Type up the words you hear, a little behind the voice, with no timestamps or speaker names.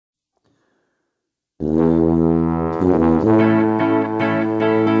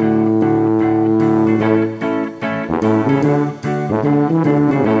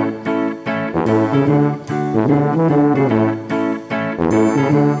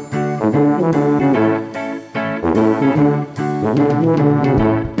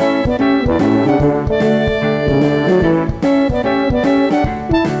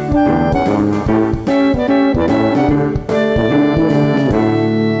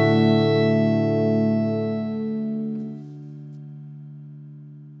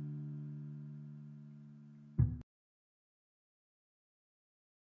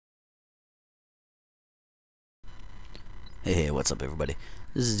Hey, what's up, everybody?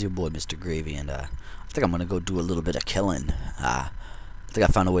 This is your boy, Mr. Gravy, and I think I'm gonna go do a little bit of killing. I think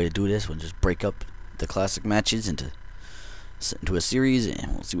I found a way to do this. We'll just break up the classic matches into a series,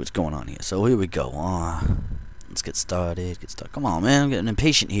 and we'll see what's going on here. So here we go. Let's get started. Come on, man. I'm getting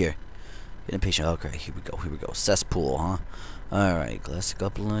impatient here. Getting impatient. Okay, here we go. Here we go. Cesspool, huh? All right, classic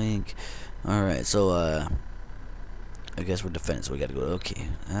uplink. All right, so I guess we're defending, so we gotta go. Okay,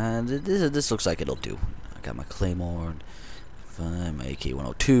 this looks like it'll do. I got my Claymore. My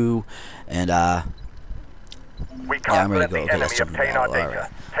AK-102, and we can't yeah, I'm ready let to go. the Okay, let's enemy jump into obtain our battle. data.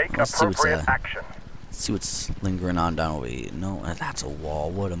 Alright. Take Let's see appropriate action. see what's lingering on down over here. No, that's a wall.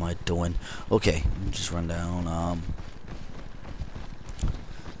 What am I doing? Okay, just run down.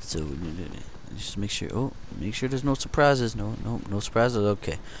 So just make sure. Oh, make sure there's no surprises. No surprises.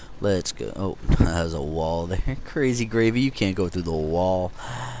 Okay, let's go. Oh, there's a wall there. Crazy Gravy, you can't go through the wall.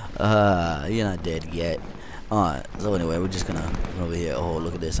 You're not dead yet. So anyway, we're just gonna run over here. Oh,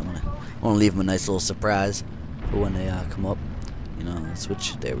 look at this. I wanna leave them a nice little surprise for when they come up. You know,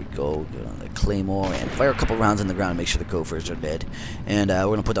 switch. There we go. Get on the Claymore and fire a couple rounds in the ground and make sure the Gophers are dead. And we're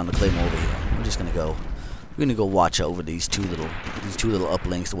gonna put down the Claymore over here. We're just gonna go. We're gonna go watch over these two little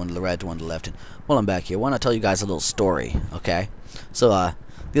uplinks, the one to the right, the one to the left. And while I'm back here, why not tell you guys a little story? Okay. So the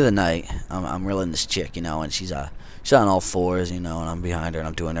other night, I'm reeling this chick, you know, and she's on all fours, you know, and I'm behind her, and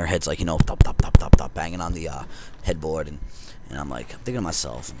I'm doing her head's like, you know, thop, banging on the headboard, and I'm like, I'm thinking to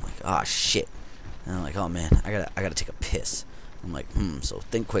myself, I'm like, ah, shit, and I'm like, oh man, I gotta take a piss. I'm like, so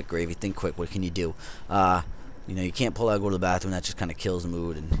think quick, Gravy, think quick. What can you do? You know, you can't pull out, go to the bathroom. That just kind of kills the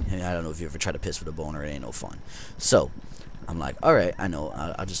mood, and I don't know if you ever try to piss with a boner. It ain't no fun. So I'm like, all right, I know.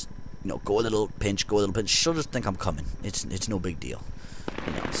 I'll just, you know, go a little pinch. She'll just think I'm coming. It's no big deal.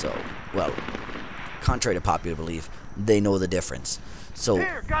 You know, so, well, contrary to popular belief, they know the difference. So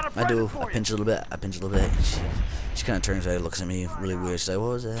I pinch a little bit, and she kind of turns around and looks at me really weird. She's like, what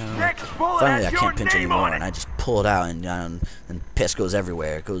was that? Finally, I can't pinch anymore, and I just pull it out, and piss goes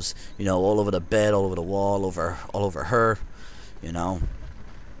everywhere. It goes, you know, all over the bed, all over the wall, all over her, you know.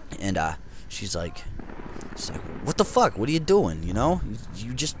 And she's like, what the fuck? What are you doing? You know,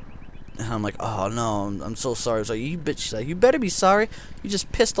 you just. And I'm like, oh no, I'm so sorry. So you bitch, she's like, you better be sorry. You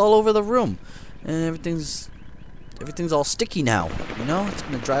just pissed all over the room, and everything's all sticky now. You know, it's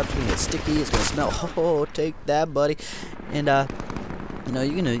gonna dry up, it's gonna get sticky, it's gonna smell. Oh, take that, buddy. And you know,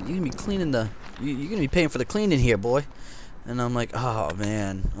 you're gonna be cleaning you're gonna be paying for the cleaning here, boy. And I'm like, oh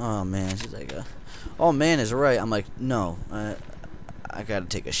man. She's like, oh man is right. I'm like, no, I gotta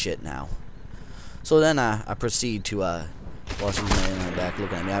take a shit now. So then I proceed to while she's laying on her back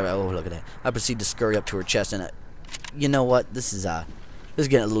looking at me, oh look at that. I proceed to scurry up to her chest, and you know what? This is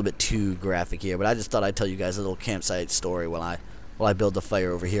getting a little bit too graphic here, but I just thought I'd tell you guys a little campsite story while I build the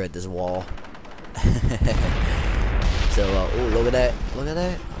fire over here at this wall. So oh, look at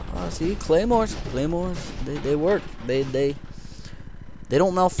that. Oh, see, claymores, they work. They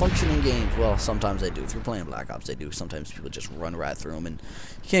don't malfunction in games. Well, sometimes they do. If you're playing Black Ops, they do. Sometimes people just run right through them, and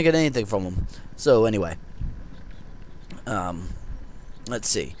you can't get anything from them. So anyway, let's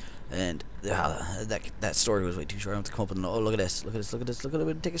see. And that story was way too short. I have to come up with oh, look at this. Look at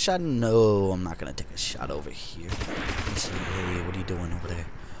it. Take a shot. No, I'm not gonna take a shot over here. Let's see. Hey, what are you doing over there?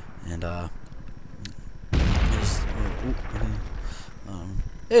 And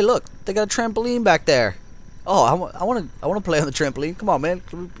hey, look, they got a trampoline back there. Oh, I wanna play on the trampoline. Come on, man.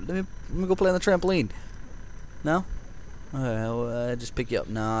 Let me go play on the trampoline. No? Alright, well, just pick you up.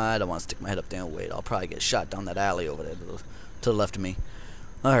 No, I don't want to stick my head up there and wait. I'll probably get shot down that alley over there to the left of me.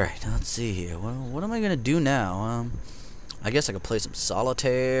 Alright, let's see here. Well, what am I gonna do now? I guess I could play some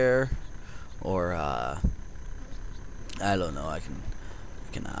solitaire, or I don't know. I can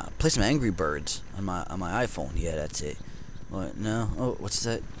play some Angry Birds on my iPhone. Yeah, that's it. What? No. Oh, what's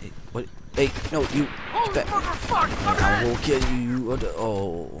that? Hey, what? Hey, no, you. I will kill you.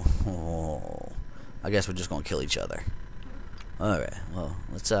 Oh. I guess we're just gonna kill each other. Alright, well,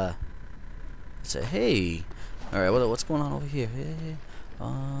 let's say, hey. Alright, what's going on over here? Hey.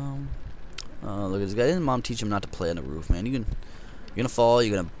 Oh, look at this guy. Didn't mom teach him not to play on the roof, man? You're gonna fall.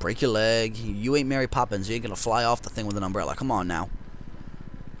 You're gonna break your leg. You ain't Mary Poppins. You ain't gonna fly off the thing with an umbrella. Come on now.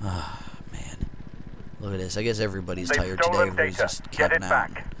 Ah, man. Look at this. I guess everybody's They've tired today. stolen Everybody's data. just Get camping it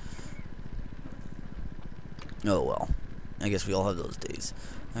out. back. Oh well. I guess we all have those days.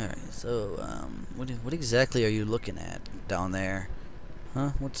 All right. So, what exactly are you looking at down there?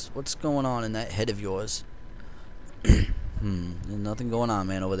 Huh? What's going on in that head of yours? There's nothing going on,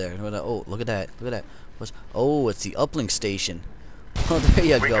 man, over there. Oh, look at that. Look at that. Oh, it's the uplink station. Oh, there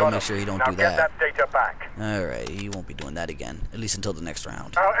you We go. got Make 'em. sure you don't now do get that. that data back. Alright, he won't be doing that again. At least until the next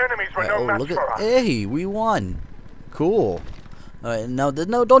round. Our enemies were no Oh, match look for at... us. Hey, we won. Cool. Alright, now,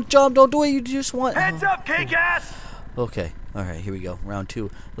 no, don't jump. Don't do it. You just want... Heads up, kick-ass! Okay. Alright, here we go. Round 2.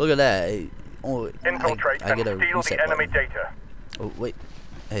 Look at that. Oh, Infiltrate I get a and steal reset the enemy button. data. Oh, wait.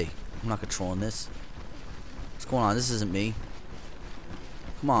 Hey, I'm not controlling this. What's going on? This isn't me.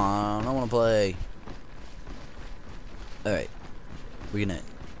 Come on, I want to play. Alright. We're gonna...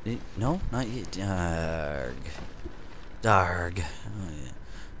 No, not yet. Darg. Oh, yeah.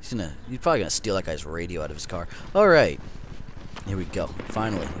 He's probably gonna steal that guy's radio out of his car. Alright. Here we go.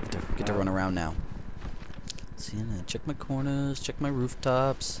 Finally. Get to run around now. See, I'm gonna check my corners, check my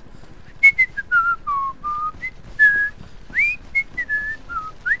rooftops.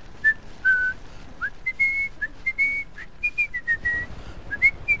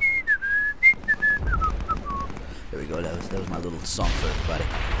 There we go. That was my little song for everybody.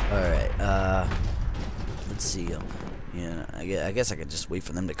 All right. Let's see. Yeah. I guess I could just wait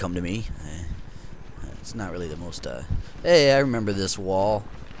for them to come to me. It's not really the most. Hey, I remember this wall.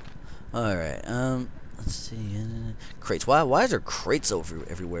 All right. Let's see. Crates. Why is there crates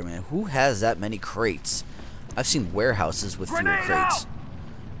everywhere, man? Who has that many crates? I've seen warehouses with fewer crates.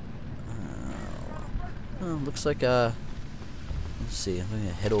 Oh, looks like let's see. I'm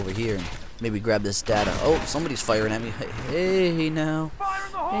gonna head over here and maybe grab this data. Oh, somebody's firing at me. Hey now.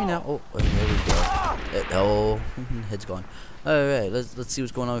 Hey now. Oh, there we go. Oh, head's gone. All right, let's see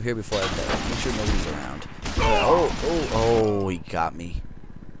what's going on over here before I die. Make sure nobody's around. Oh, he got me.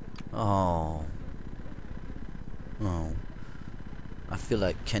 Oh. I feel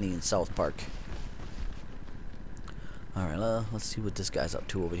like Kenny in South Park. All right, let's see what this guy's up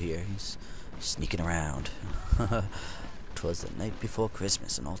to over here. He's sneaking around. 'Twas the night before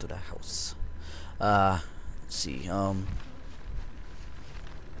Christmas and all to the house. Let's see. Oh,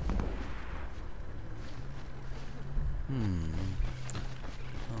 look.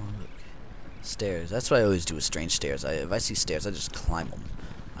 Stairs. That's what I always do with strange stairs. If I see stairs, I just climb them.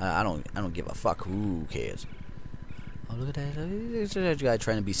 I don't give a fuck. Who cares? Oh, look at that. There's that guy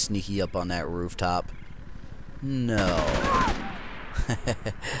trying to be sneaky up on that rooftop. No.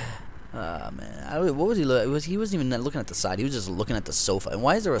 Ah, man. What was he looking at? He wasn't even looking at the side. He was just looking at the sofa. And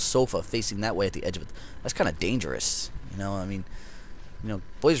why is there a sofa facing that way at the edge of it? That's kind of dangerous. You know, I mean,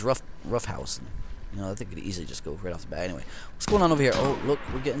 boys rough house. I think it could easily just go right off the bat. Anyway, what's going on over here? Oh, look,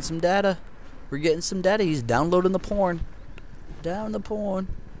 we're getting some data. We're getting some data. He's downloading the porn. Down the porn.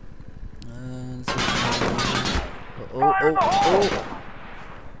 All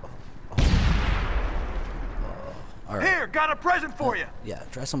right. Here, got a present for you. Yeah,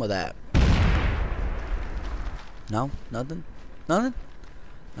 try some of that. No, nothing. All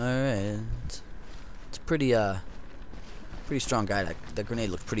right. It's pretty strong guy. That grenade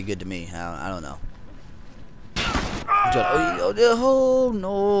looked pretty good to me. I don't know. Oh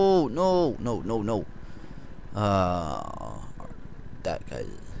no. That guy.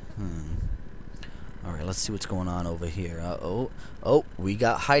 All right, let's see what's going on over here. Oh, we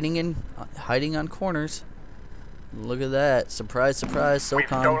got hiding on corners. Look at that! Surprise, surprise! We've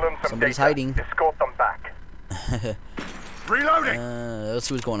stolen some Somebody's data. hiding. Escort them back. Reloading. Let's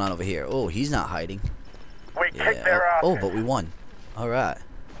see what's going on over here. Oh, he's not hiding. We kicked their asses. Oh, but we won. All right,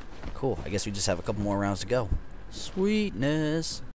 cool. I guess we just have a couple more rounds to go. Sweetness.